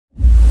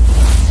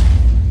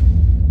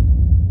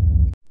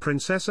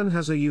Princess Anne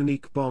has a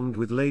unique bond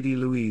with Lady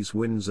Louise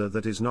Windsor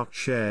that is not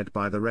shared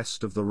by the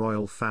rest of the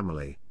royal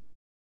family.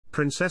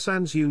 Princess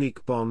Anne's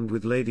unique bond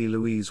with Lady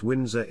Louise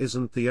Windsor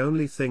isn't the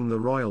only thing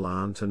the royal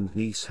aunt and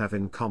niece have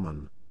in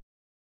common.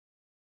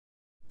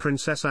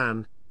 Princess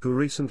Anne, who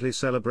recently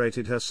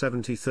celebrated her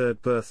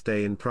 73rd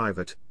birthday in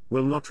private,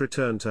 will not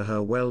return to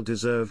her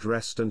well-deserved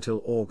rest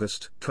until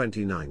August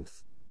 29.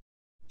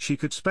 She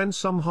could spend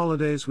some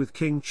holidays with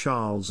King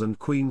Charles and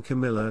Queen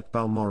Camilla at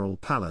Balmoral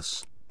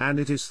Palace, and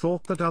it is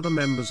thought that other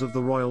members of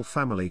the royal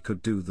family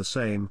could do the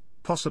same,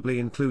 possibly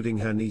including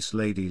her niece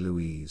Lady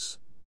Louise.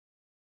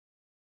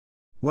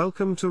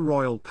 Welcome to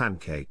Royal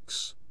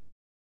Pancakes.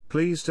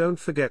 Please don't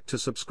forget to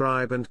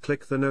subscribe and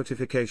click the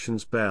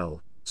notifications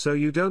bell, so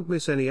you don't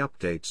miss any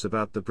updates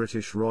about the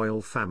British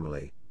royal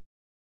family.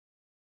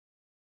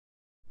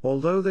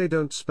 Although they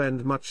don't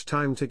spend much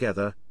time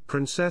together,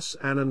 Princess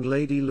Anne and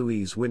Lady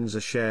Louise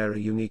Windsor share a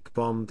unique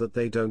bond that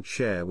they don't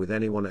share with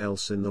anyone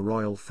else in the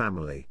royal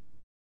family.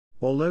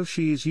 Although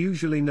she is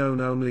usually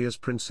known only as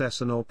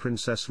Princess Anne or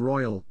Princess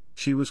Royal,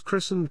 she was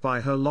christened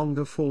by her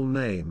longer full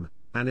name,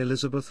 Anne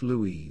Elizabeth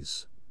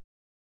Louise.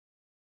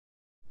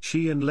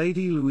 She and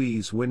Lady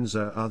Louise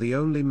Windsor are the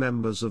only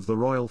members of the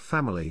royal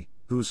family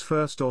whose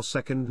first or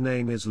second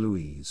name is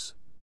Louise.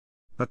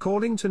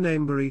 According to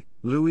Namebury,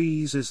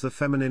 Louise is the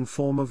feminine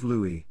form of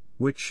Louis,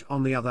 which,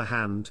 on the other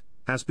hand,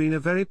 has been a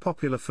very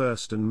popular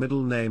first and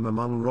middle name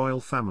among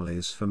royal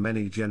families for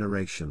many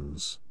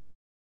generations.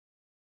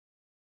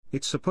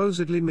 It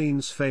supposedly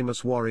means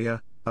famous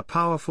warrior, a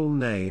powerful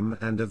name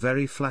and a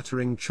very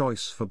flattering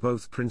choice for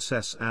both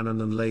Princess Anne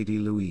and Lady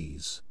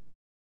Louise.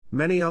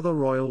 Many other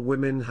royal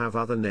women have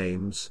other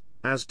names,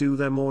 as do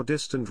their more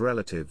distant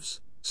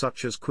relatives,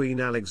 such as Queen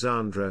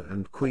Alexandra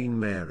and Queen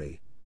Mary.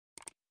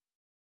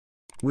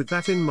 With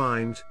that in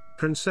mind,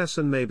 Princess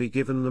Anne may be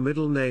given the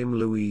middle name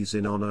Louise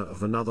in honor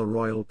of another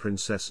royal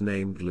princess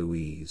named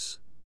Louise.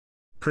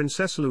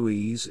 Princess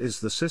Louise is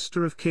the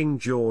sister of King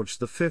George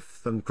V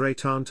and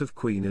great-aunt of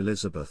Queen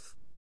Elizabeth.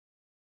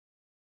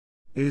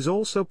 It is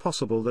also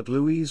possible that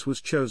Louise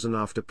was chosen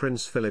after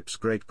Prince Philip's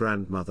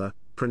great-grandmother,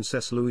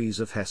 Princess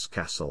Louise of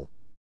Hesse-Kassel.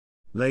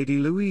 Lady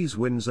Louise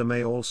Windsor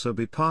may also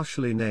be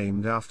partially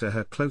named after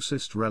her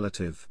closest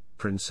relative,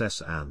 Princess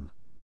Anne.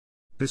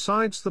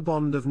 Besides the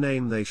bond of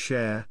name they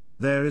share,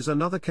 there is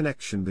another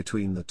connection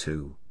between the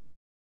two.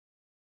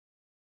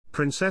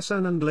 Princess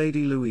Anne and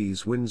Lady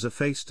Louise Windsor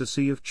faced a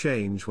sea of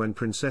change when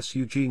Princess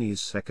Eugenie's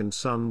second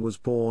son was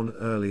born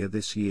earlier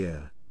this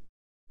year.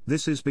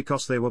 This is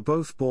because they were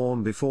both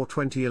born before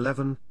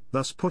 2011,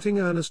 thus putting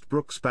Ernest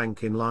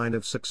Brooksbank in line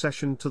of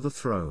succession to the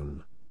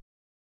throne.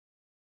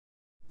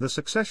 The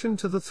Succession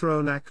to the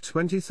Throne Act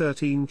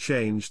 2013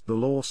 changed the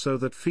law so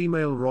that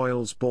female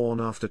royals born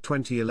after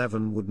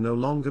 2011 would no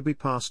longer be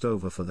passed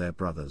over for their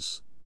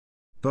brothers.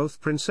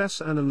 Both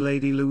Princess Anne and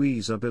Lady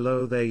Louise are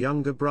below their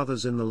younger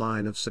brothers in the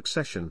line of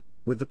succession,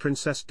 with the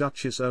Princess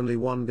Duchess only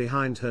one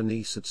behind her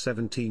niece at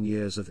 17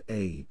 years of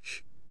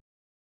age.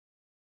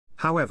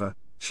 However,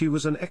 she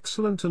was an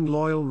excellent and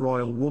loyal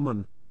royal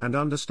woman, and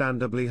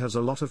understandably has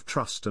a lot of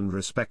trust and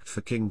respect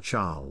for King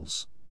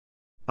Charles.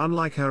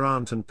 Unlike her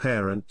aunt and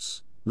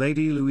parents,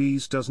 Lady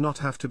Louise does not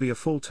have to be a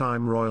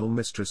full-time royal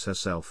mistress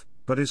herself,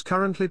 but is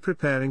currently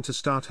preparing to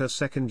start her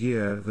second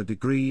year of a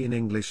degree in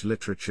English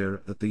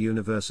literature at the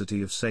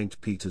University of St.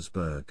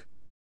 Petersburg.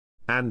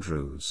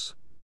 Andrews.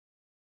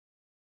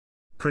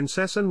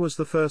 Princess Anne was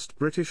the first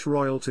British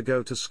royal to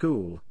go to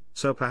school,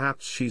 so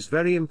perhaps she's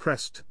very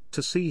impressed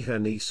to see her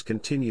niece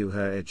continue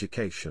her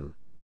education.